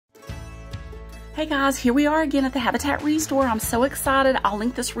Hey guys, here we are again at the Habitat ReStore. I'm so excited. I'll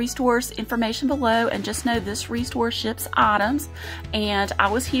link this ReStore's information below, and just know this ReStore ships items. And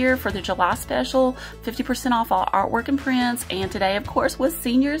I was here for the July special, 50% off all artwork and prints, and today of course was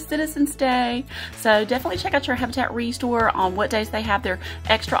Senior Citizens Day. So definitely check out your Habitat ReStore on what days they have their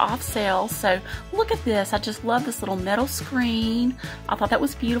extra off sales. So look at this. I just love this little metal screen. I thought that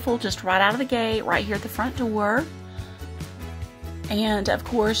was beautiful, just right out of the gate, right here at the front door. And of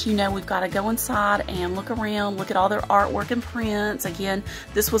course, you know, we've got to go inside and look around, look at all their artwork and prints. Again,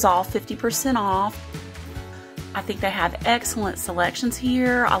 this was all 50% off. I think they have excellent selections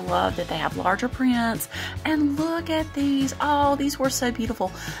here. I love that they have larger prints. And look at these. Oh, these were so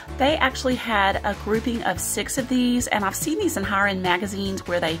beautiful. They actually had a grouping of 6 of these, and I've seen these in higher end magazines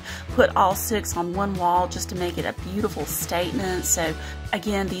where they put all 6 on one wall just to make it a beautiful statement. So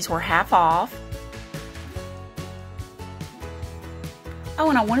again, these were half off. Oh,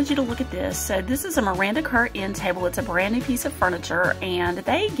 and I wanted you to look at this. So this is a Miranda Kerr end table. It's a brand new piece of furniture, and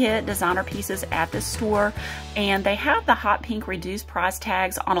they get designer pieces at this store, and they have the hot pink reduced price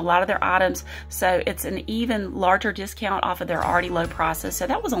tags on a lot of their items, so it's an even larger discount off of their already low prices. So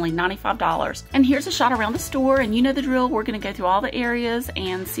that was only $95. And here's a shot around the store, and you know the drill. We're going to go through all the areas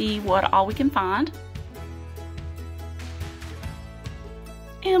and see what all we can find.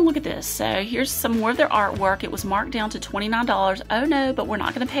 And look at this. So here's some more of their artwork. It was marked down to $29. Oh no, but we're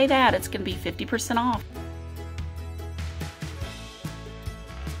not going to pay that. It's going to be 50% off.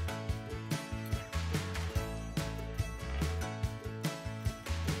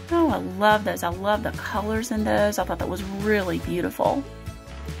 Oh, I love those. I love the colors in those. I thought that was really beautiful.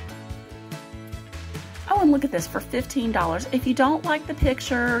 Oh, and look at this for $15. If you don't like the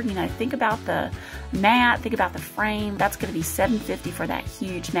picture, you know, think about the mat, think about the frame. That's going to be $7.50 for that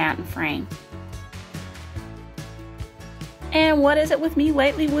huge mat and frame. And what is it with me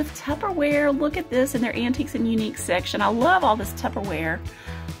lately with Tupperware? Look at this in their antiques and unique section. I love all this Tupperware.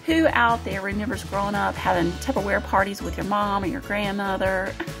 Who out there remembers growing up having Tupperware parties with your mom or your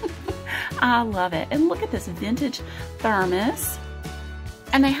grandmother? I love it. And look at this vintage thermos.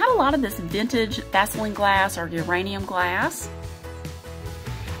 And they had a lot of this vintage Vaseline glass or uranium glass.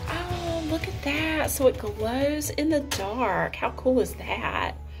 Oh, look at that. So it glows in the dark. How cool is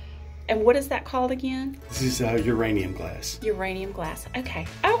that? And what is that called again? This is uranium glass. Uranium glass. Okay.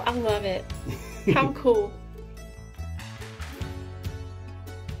 Oh, I love it. How cool.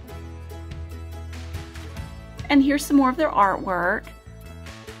 And here's some more of their artwork.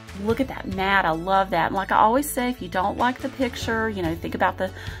 Look at that mat. I love that. And like I always say, if you don't like the picture, you know, think about the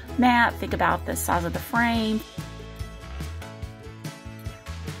mat, think about the size of the frame.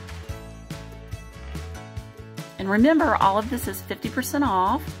 And remember, all of this is 50%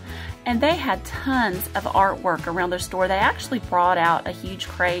 off. And they had tons of artwork around their store. They actually brought out a huge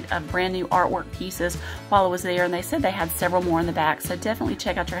crate of brand new artwork pieces while I was there, and they said they had several more in the back. So definitely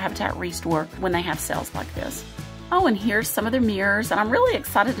check out your Habitat ReStore when they have sales like this. Oh, and here's some of their mirrors, and I'm really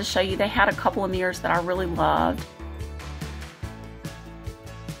excited to show you. They had a couple of mirrors that I really loved.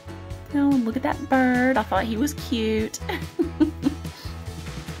 Oh, and look at that bird. I thought he was cute.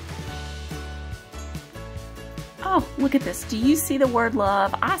 Oh, look at this. Do you see the word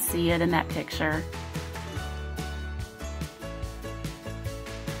love? I see it in that picture.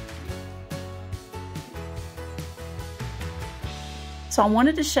 So I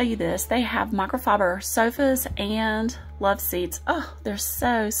wanted to show you this. They have microfiber sofas and love seats. Oh, they're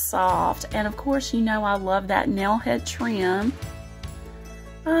so soft. And of course, you know I love that nail head trim.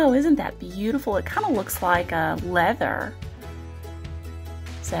 Oh, isn't that beautiful? It kind of looks like a leather.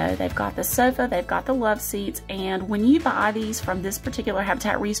 So they've got the sofa, they've got the love seats, and when you buy these from this particular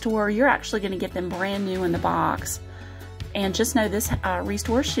Habitat ReStore, you're actually going to get them brand new in the box. And just know this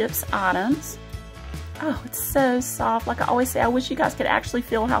ReStore ships items. Oh, it's so soft. Like I always say, I wish you guys could actually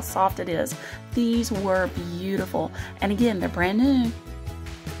feel how soft it is. These were beautiful. And again, they're brand new.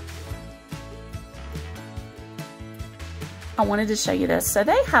 I wanted to show you this. So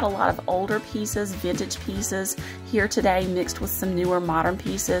they had a lot of older pieces, vintage pieces here today mixed with some newer modern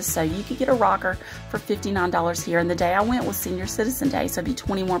pieces. So you could get a rocker for $59 here. And the day I went was Senior Citizen Day, so it'd be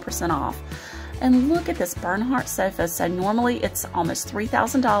 21% off. And look at this Bernhardt sofa. So normally it's almost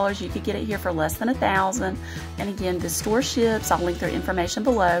 $3,000. You could get it here for less than $1,000. And again, the store ships. I'll link their information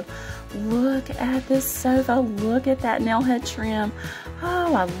below. Look at this sofa. Look at that nail head trim.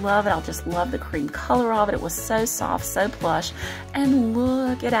 Oh, I love it. I just love the cream color of it. It was so soft, so plush. And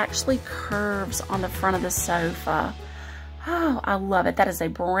look, it actually curves on the front of the sofa. Oh, I love it. That is a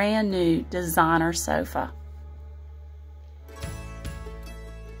brand new designer sofa.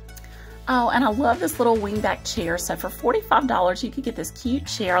 Oh, and I love this little wingback chair. So for $45, you could get this cute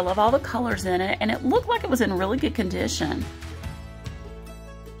chair. I love all the colors in it, and it looked like it was in really good condition.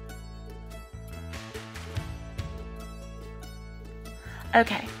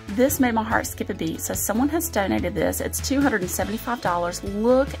 Okay, this made my heart skip a beat. So someone has donated this. It's $275.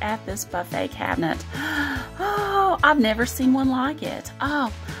 Look at this buffet cabinet. Oh, I've never seen one like it.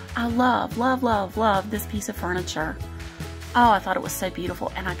 Oh, I love, love, love, love this piece of furniture. Oh, I thought it was so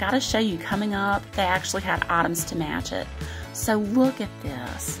beautiful. And I gotta show you, coming up, they actually had items to match it. So look at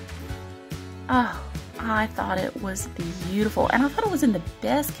this. Oh, I thought it was beautiful. And I thought it was in the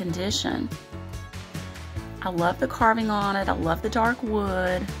best condition. I love the carving on it. I love the dark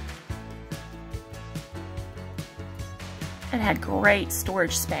wood. It had great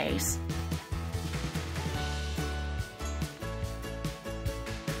storage space.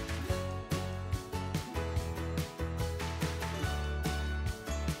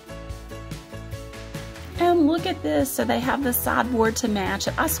 And look at this. So they have the sideboard to match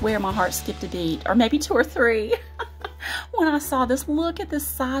it. I swear my heart skipped a beat, or maybe 2 or 3. When I saw this, look at this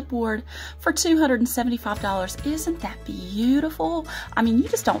sideboard for $275. Isn't that beautiful? I mean, you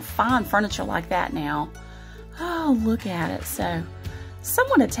just don't find furniture like that now. Oh, look at it. So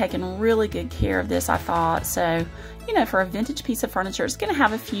someone had taken really good care of this, I thought. So, you know, for a vintage piece of furniture, it's going to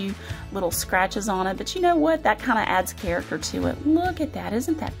have a few little scratches on it, but you know what? That kind of adds character to it. Look at that.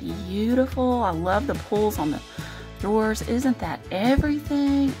 Isn't that beautiful? I love the pulls on the doors. Isn't that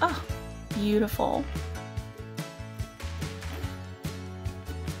everything? Oh, beautiful.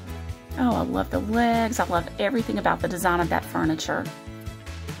 Oh, I love the legs. I love everything about the design of that furniture.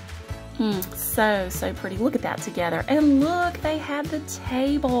 So pretty. Look at that together. And look, they had the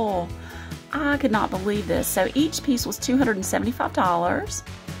table. I could not believe this. So each piece was $275.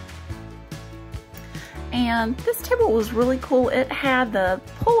 And this table was really cool. It had the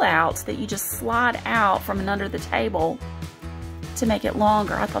pull-outs that you just slide out from under the table to make it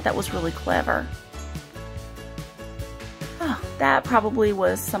longer. I thought that was really clever. That probably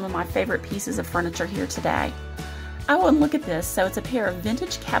was some of my favorite pieces of furniture here today. Oh, and look at this. So it's a pair of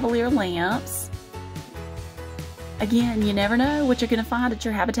vintage Cavalier lamps. Again, you never know what you're going to find at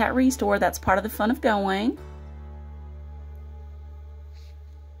your Habitat ReStore. That's part of the fun of going.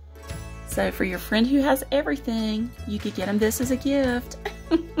 So for your friend who has everything, you could get them this as a gift.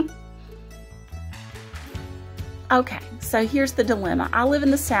 Okay, so here's the dilemma. I live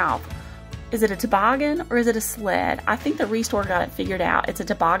in the South. Is it a toboggan or is it a sled? I think the ReStore got it figured out. It's a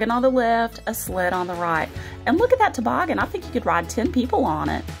toboggan on the left, a sled on the right. And look at that toboggan. I think you could ride 10 people on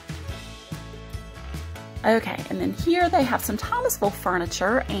it. Okay, and then here they have some Thomasville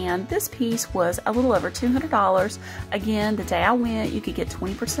furniture, and this piece was a little over $200. Again, the day I went, you could get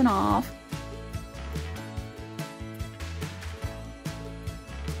 20% off.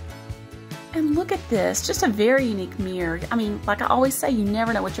 And look at this, just a very unique mirror. I mean, like I always say, you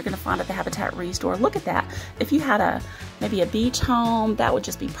never know what you're going to find at the Habitat ReStore. Look at that. If you had maybe a beach home, that would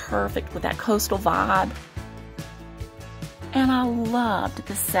just be perfect with that coastal vibe. And I loved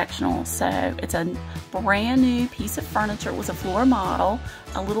this sectional. So it's a brand new piece of furniture. It was a floor model,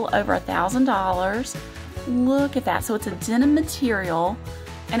 a little over $1,000. Look at that. So it's a denim material,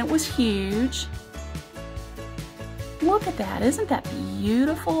 and it was huge. Look at that. Isn't that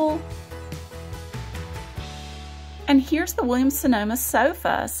beautiful? And here's the Williams-Sonoma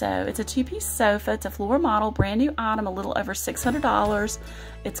sofa. So it's a 2-piece sofa. It's a floor model, brand new item, a little over $600.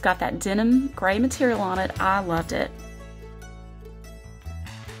 It's got that denim gray material on it. I loved it.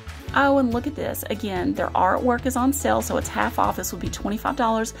 Oh, and look at this. Again, their artwork is on sale, so it's half off. This would be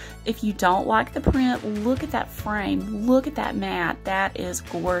 $25. If you don't like the print, look at that frame. Look at that mat. That is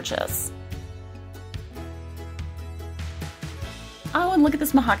gorgeous. Oh, and look at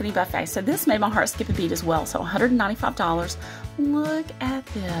this mahogany buffet. So this made my heart skip a beat as well. So $195. Look at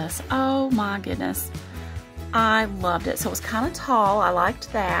this. Oh my goodness. I loved it. So it was kind of tall. I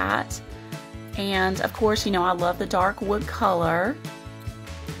liked that. And of course, you know, I love the dark wood color.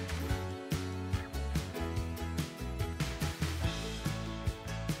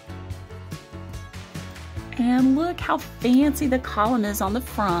 And look how fancy the column is on the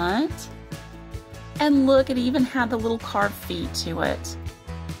front. And look, it even had the little carved feet to it.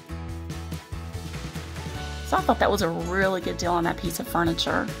 So I thought that was a really good deal on that piece of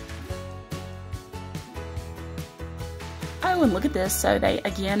furniture. Oh, and look at this. So they,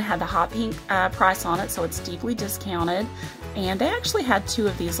 again, had the hot pink price on it, so it's deeply discounted. And they actually had 2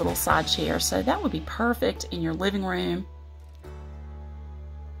 of these little side chairs, so that would be perfect in your living room.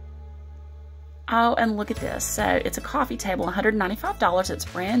 Oh, and look at this. So it's a coffee table, $195. It's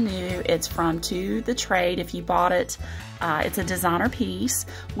brand new. It's from To The Trade. If you bought it, it's a designer piece.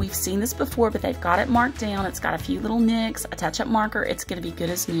 We've seen this before, but they've got it marked down. It's got a few little nicks, a touch-up marker. It's going to be good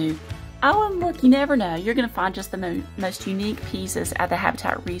as new. Oh, and look, you never know. You're going to find just the most unique pieces at the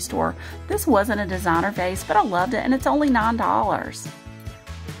Habitat ReStore. This wasn't a designer vase, but I loved it, and it's only $9.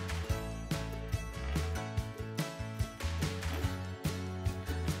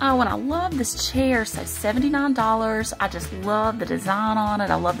 Oh, and I love this chair, so $79. I just love the design on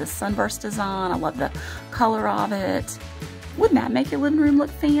it. I love the sunburst design. I love the color of it. Wouldn't that make your living room look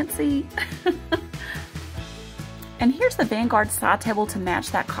fancy? And here's the Vanguard side table to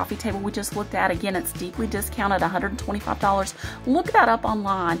match that coffee table we just looked at. Again, it's deeply discounted, $125. Look that up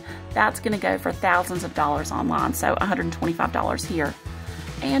online. That's going to go for thousands of dollars online, so $125 here.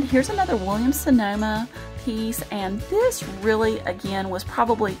 And here's another Williams-Sonoma piece, and this really, again, was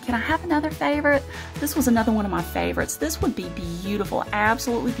probably, can I have another favorite? This was another one of my favorites. This would be beautiful,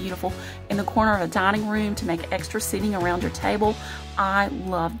 absolutely beautiful, in the corner of a dining room to make extra seating around your table. I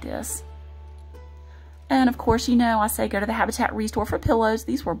love this. And of course, you know, I say go to the Habitat ReStore for pillows.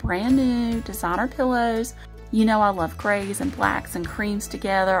 These were brand new designer pillows. You know I love grays and blacks and creams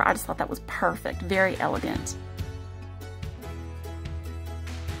together. I just thought that was perfect, very elegant.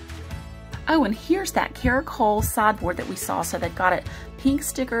 Oh, and here's that Caracol sideboard that we saw. So they've got it pink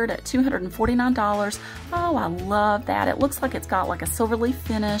stickered at $249. Oh, I love that. It looks like it's got like a silver leaf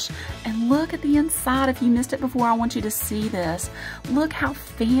finish. And look at the inside. If you missed it before, I want you to see this. Look how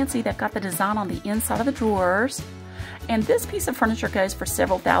fancy they've got the design on the inside of the drawers. And this piece of furniture goes for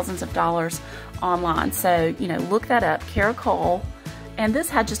several thousands of dollars online. So, you know, look that up, Caracol. And this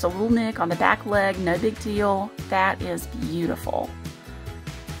had just a little nick on the back leg, no big deal. That is beautiful.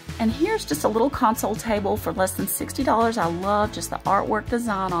 And here's just a little console table for less than $60. I love just the artwork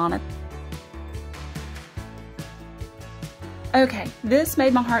design on it. Okay, this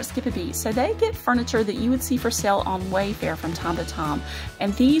made my heart skip a beat. So they get furniture that you would see for sale on Wayfair from time to time.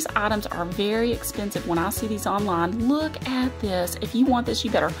 And these items are very expensive when I see these online. Look at this. If you want this,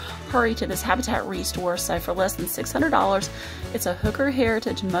 you better hurry to this Habitat ReStore. So for less than $600, it's a Hickory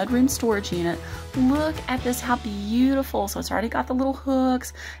Heritage mudroom storage unit. Look at this, how beautiful. So it's already got the little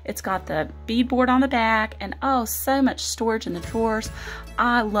hooks. It's got the beadboard on the back, and oh, so much storage in the drawers.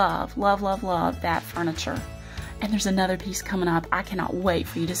 I love, love, love, love that furniture. And there's another piece coming up. I cannot wait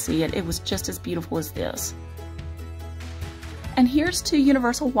for you to see it. It was just as beautiful as this. And here's two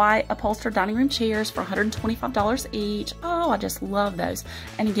universal white upholstered dining room chairs for $125 each. Oh, I just love those.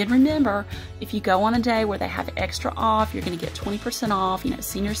 And again, remember, if you go on a day where they have extra off, you're going to get 20% off, you know,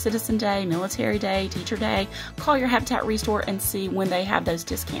 Senior Citizen Day, Military Day, Teacher Day. Call your Habitat ReStore and see when they have those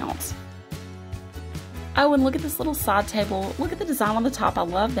discounts. Oh, and look at this little side table. Look at the design on the top. I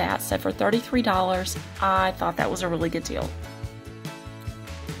love that. So for $33, I thought that was a really good deal.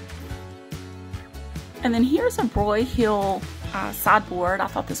 And then here's a Broyhill sideboard. I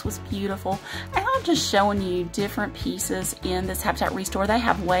thought this was beautiful. And I'm just showing you different pieces in this Habitat ReStore. They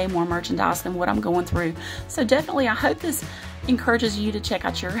have way more merchandise than what I'm going through. So definitely, I hope this encourages you to check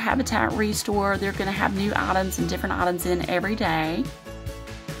out your Habitat ReStore. They're going to have new items and different items in every day.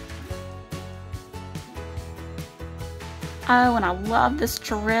 Oh, and I love this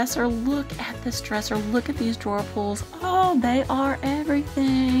dresser. Look at this dresser. Look at these drawer pulls. Oh, they are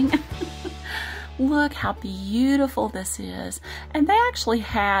everything. Look how beautiful this is. And they actually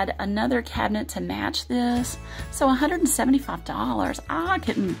had another cabinet to match this. So $175. I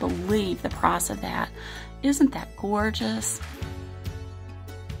couldn't believe the price of that. Isn't that gorgeous?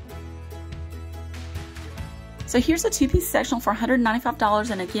 So here's a two-piece sectional for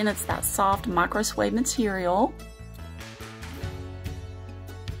 $195. And again, it's that soft micro suede material.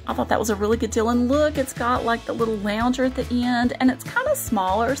 I thought that was a really good deal. And look, it's got like the little lounger at the end, and it's kind of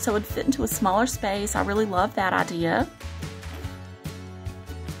smaller, so it'd fit into a smaller space. I really love that idea.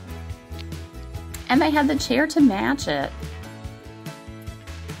 And they had the chair to match it.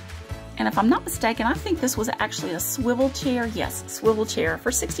 And if I'm not mistaken, I think this was actually a swivel chair. Yes, swivel chair for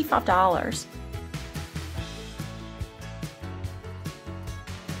 $65.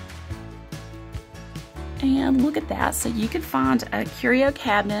 And look at that. So you could find a curio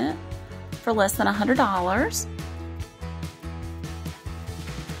cabinet for less than $100.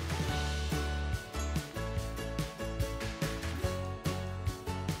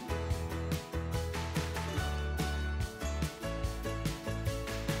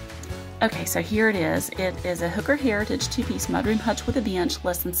 Okay, so here it is. It is a Hickory Heritage two-piece mudroom hutch with a bench,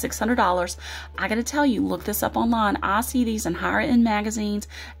 less than $600. I gotta tell you, look this up online. I see these in higher-end magazines,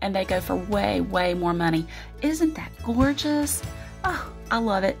 and they go for way, way more money. Isn't that gorgeous? Oh, I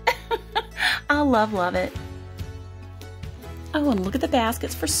love it. I love it. Oh, and look at the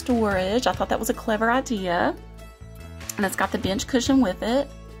baskets for storage. I thought that was a clever idea. And it's got the bench cushion with it.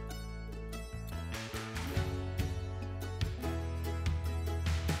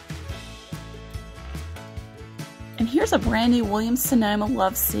 And here's a brand new Williams-Sonoma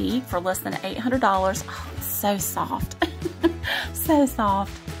love seat for less than $800. Oh, it's so soft. So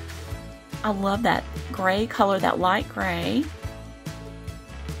soft. I love that gray color, that light gray.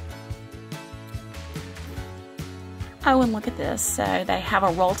 Oh, and look at this. So they have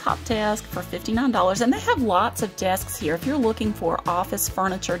a roll top desk for $59, and they have lots of desks here. If you're looking for office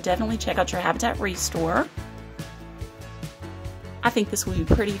furniture, definitely check out your Habitat ReStore. I think this would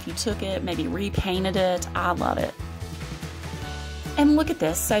be pretty if you took it, maybe repainted it. I love it. And look at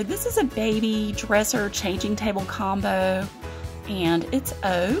this. So this is a baby dresser changing table combo, and it's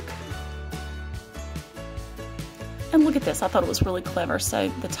oak. And look at this. I thought it was really clever. So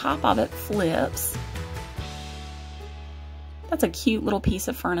the top of it flips. That's a cute little piece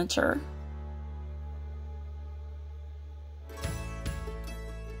of furniture.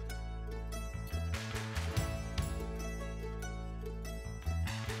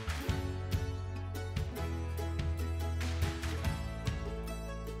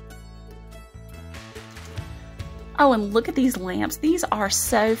 Oh, and look at these lamps. These are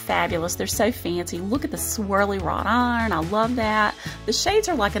so fabulous. They're so fancy. Look at the swirly wrought iron. I love that. The shades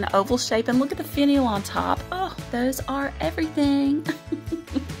are like an oval shape, and look at the finial on top. Oh, those are everything.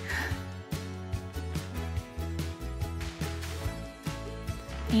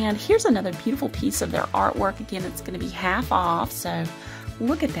 And here's another beautiful piece of their artwork. Again, it's going to be half off, so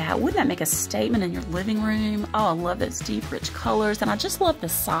look at that. Wouldn't that make a statement in your living room? Oh, I love those deep, rich colors, and I just love the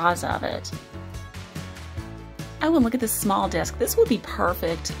size of it. Oh, and look at this small desk. This would be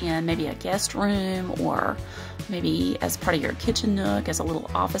perfect in maybe a guest room, or maybe as part of your kitchen nook, as a little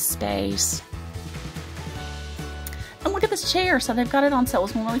office space. And look at this chair. So they've got it on sale. It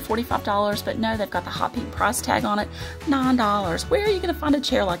was normally $45, but no, they've got the hot pink price tag on it, $9. Where are you going to find a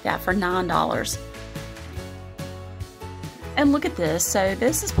chair like that for $9? And look at this. So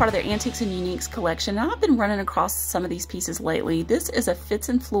this is part of their Antiques and Uniques collection. And I've been running across some of these pieces lately. This is a Fitz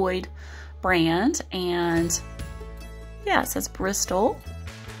and Floyd brand, and yeah, it says Bristol.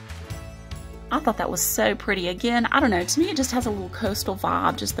 I thought that was so pretty. Again, I don't know, to me it just has a little coastal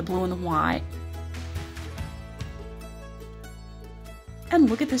vibe, just the blue and the white.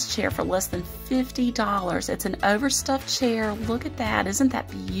 And look at this chair for less than $50. It's an overstuffed chair. Look at that. Isn't that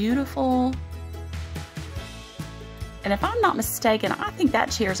beautiful? And if I'm not mistaken, I think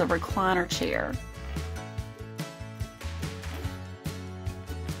that chair is a recliner chair.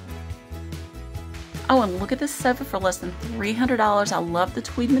 Oh, and look at this sofa for less than $300. I love the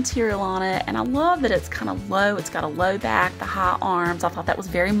tweed material on it, and I love that it's kind of low. It's got a low back, the high arms. I thought that was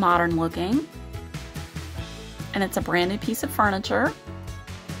very modern looking. And it's a brand new piece of furniture.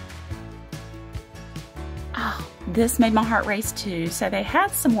 Oh, this made my heart race too. So they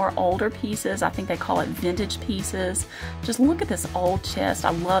had some more older pieces. I think they call it vintage pieces. Just look at this old chest.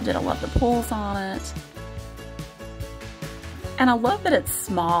 I loved it. I love the pulls on it. And I love that it's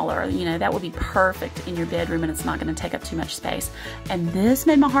smaller. You know, that would be perfect in your bedroom, and it's not going to take up too much space. And this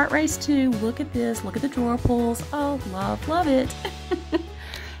made my heart race too. Look at this. Look at the drawer pulls. Oh, love it.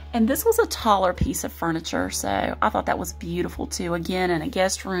 And this was a taller piece of furniture, so I thought that was beautiful too. Again, in a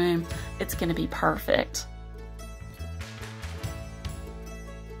guest room, it's going to be perfect.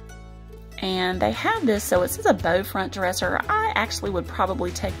 And they have this, so it says a bow front dresser. I actually would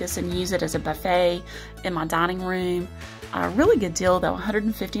probably take this and use it as a buffet in my dining room. A really good deal though,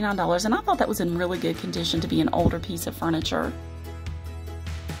 $159, and I thought that was in really good condition to be an older piece of furniture.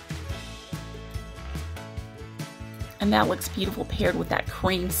 And that looks beautiful paired with that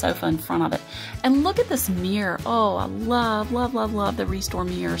cream sofa in front of it. And look at this mirror. Oh, I love the ReStore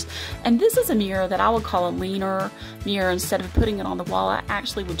mirrors. And this is a mirror that I would call a leaner mirror. Instead of putting it on the wall, I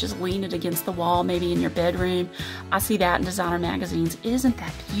actually would just lean it against the wall, maybe in your bedroom. I see that in designer magazines. Isn't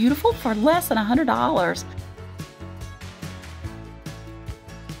that beautiful for less than $100?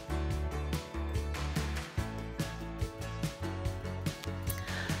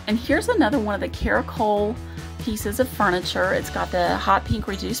 And here's another one of the Caracol pieces of furniture. It's got the hot pink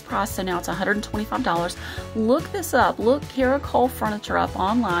reduced price, so now it's $125. Look this up. Look Caracol furniture up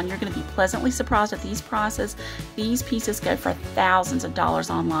online. You're going to be pleasantly surprised at these prices. These pieces go for thousands of dollars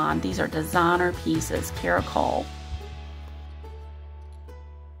online. These are designer pieces, Caracol.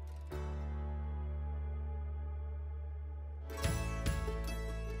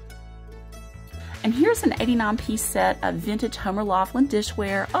 And here's an 89-piece set of vintage Homer Laughlin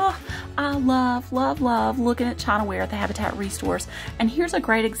dishware. Oh, I love, love, love looking at Chinaware at the Habitat ReStores. And here's a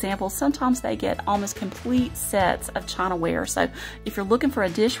great example. Sometimes they get almost complete sets of Chinaware. So if you're looking for a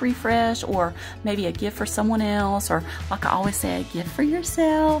dish refresh or maybe a gift for someone else, or like I always say, a gift for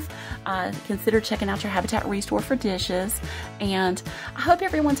yourself, consider checking out your Habitat ReStore for dishes. And I hope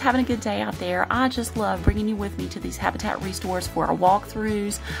everyone's having a good day out there. I just love bringing you with me to these Habitat ReStores for our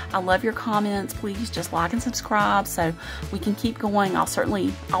walkthroughs. I love your comments. Please just like and subscribe so we can keep going. I'll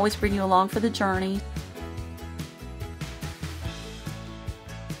certainly always bring you along for the journey.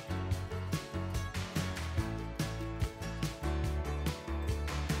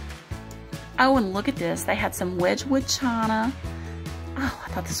 Oh, and look at this. They had some Wedgwood china. Oh,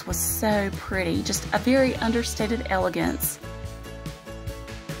 I thought this was so pretty. Just a very understated elegance.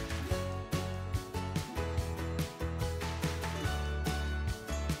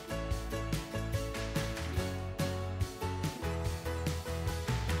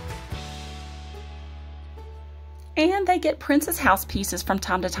 And they get Princess House pieces from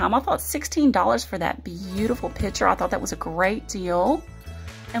time to time. I thought $16 for that beautiful picture. I thought that was a great deal.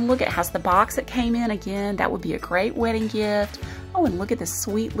 And look, it has the box that came in. Again, that would be a great wedding gift. Oh, and look at this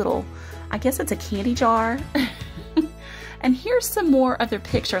sweet little, I guess it's a candy jar. And here's some more of their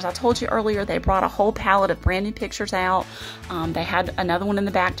pictures. I told you earlier they brought a whole palette of brand new pictures out. They had another one in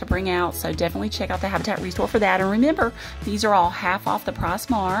the back to bring out, so definitely check out the Habitat ReStore for that. And remember, these are all half off the price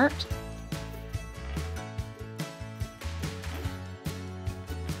marked.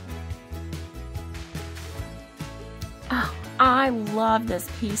 Oh, I love this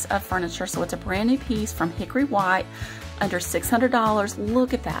piece of furniture. So it's a brand new piece from Hickory White, under $600.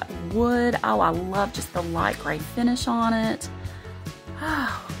 Look at that wood. Oh, I love just the light gray finish on it.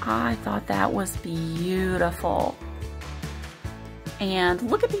 Oh, I thought that was beautiful. And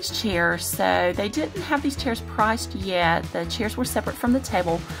look at these chairs. So they didn't have these chairs priced yet. The chairs were separate from the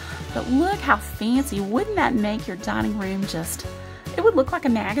table. But look how fancy. Wouldn't that make your dining room just, it would look like a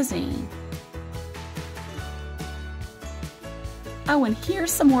magazine. Oh, and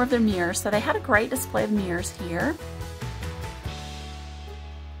here's some more of their mirrors. So they had a great display of mirrors here.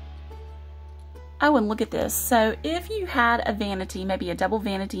 Oh, and look at this. So if you had a vanity, maybe a double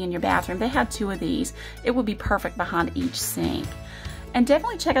vanity in your bathroom, they had two of these. It would be perfect behind each sink. And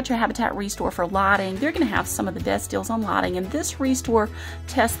definitely check out your Habitat ReStore for lighting. They're going to have some of the best deals on lighting. And this ReStore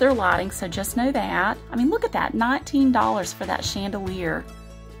tests their lighting, so just know that. I mean, look at that, $19 for that chandelier.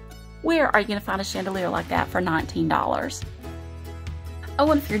 Where are you going to find a chandelier like that for $19? Oh,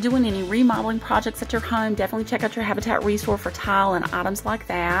 and if you're doing any remodeling projects at your home, definitely check out your Habitat ReStore for tile and items like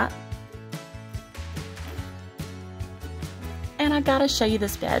that. And I gotta show you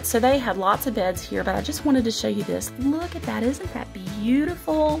this bed. So they had lots of beds here, but I just wanted to show you this. Look at that, isn't that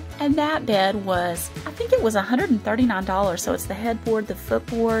beautiful? And that bed was, I think it was $139. So it's the headboard, the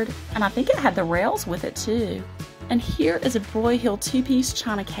footboard, and I think it had the rails with it too. And here is a Broyhill two-piece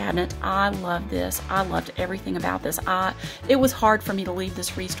china cabinet. I love this. I loved everything about this. It was hard for me to leave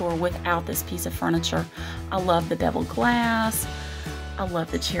this ReStore without this piece of furniture. I love the beveled glass. I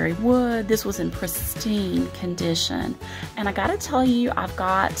love the cherry wood. This was in pristine condition. And I gotta tell you, I've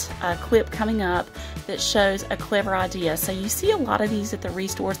got a clip coming up that shows a clever idea. So you see a lot of these at the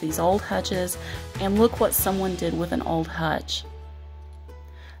ReStores, these old hutches, and look what someone did with an old hutch.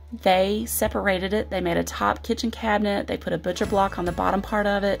 They separated it. They made a top kitchen cabinet. They put a butcher block on the bottom part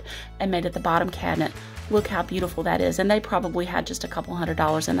of it and made it the bottom cabinet. Look how beautiful that is. And they probably had just a couple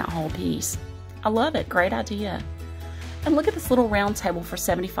 $100s in that whole piece. I love it. Great idea. And look at this little round table for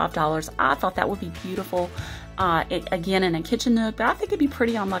 $75. I thought that would be beautiful, again, in a kitchen nook, but I think it'd be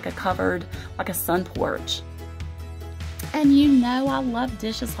pretty on like a covered, like a sun porch. And you know I love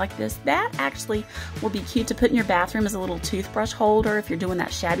dishes like this. That actually will be cute to put in your bathroom as a little toothbrush holder if you're doing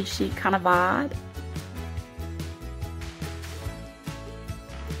that shabby chic kind of vibe.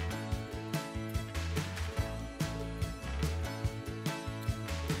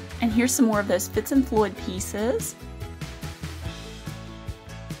 And here's some more of those Fitz and Floyd pieces.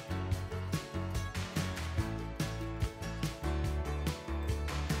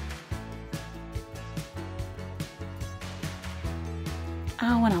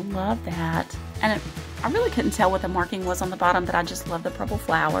 Oh, and I love that. And I really couldn't tell what the marking was on the bottom, but I just love the purple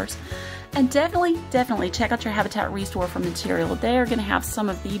flowers. And definitely check out your Habitat ReStore for material. They are going to have some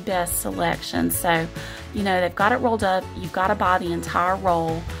of the best selections. So, you know, they've got it rolled up. You've got to buy the entire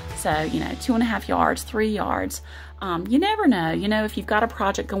roll. So, you know, 2.5 yards, 3 yards. You never know. You know, if you've got a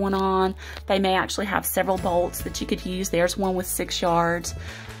project going on, they may actually have several bolts that you could use. There's one with 6 yards.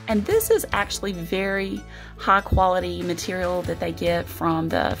 And this is actually very high quality material that they get from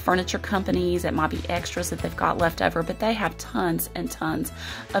the furniture companies. It might be extras that they've got left over, but they have tons and tons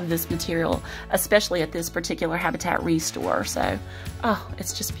of this material, especially at this particular Habitat ReStore. So, oh,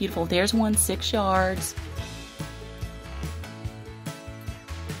 it's just beautiful. There's one 6 yards.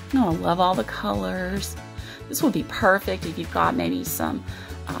 Oh, I love all the colors. This would be perfect if you've got maybe some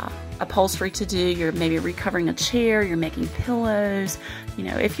upholstery to do. You're maybe recovering a chair, you're making pillows. You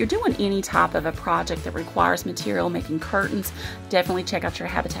know, if you're doing any type of a project that requires material, making curtains, definitely check out your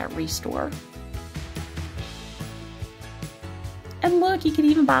Habitat ReStore. And look, you can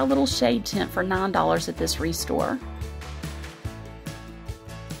even buy a little shade tent for $9 at this ReStore.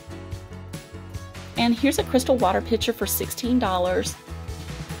 And here's a crystal water pitcher for $16.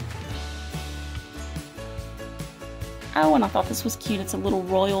 Oh, and I thought this was cute. It's a little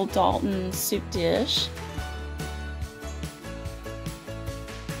Royal Dalton soup dish.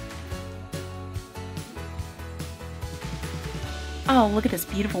 Oh, look at this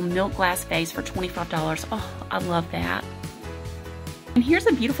beautiful milk glass vase for $25. Oh, I love that. And here's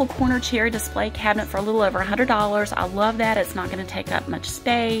a beautiful corner cherry display cabinet for a little over $100. I love that. It's not going to take up much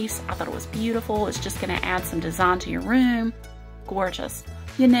space. I thought it was beautiful. It's just going to add some design to your room. Gorgeous.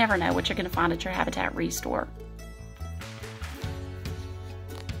 You never know what you're going to find at your Habitat ReStore.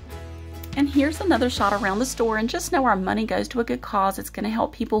 And here's another shot around the store, and just know our money goes to a good cause. It's going to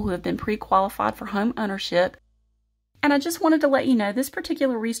help people who have been pre-qualified for home ownership. And I just wanted to let you know this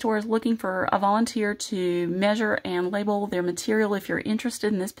particular ReStore is looking for a volunteer to measure and label their material. If you're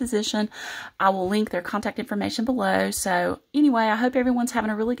interested in this position, I will link their contact information below. So anyway, I hope everyone's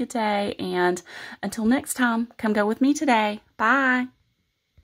having a really good day, and until next time, come go with me today. Bye.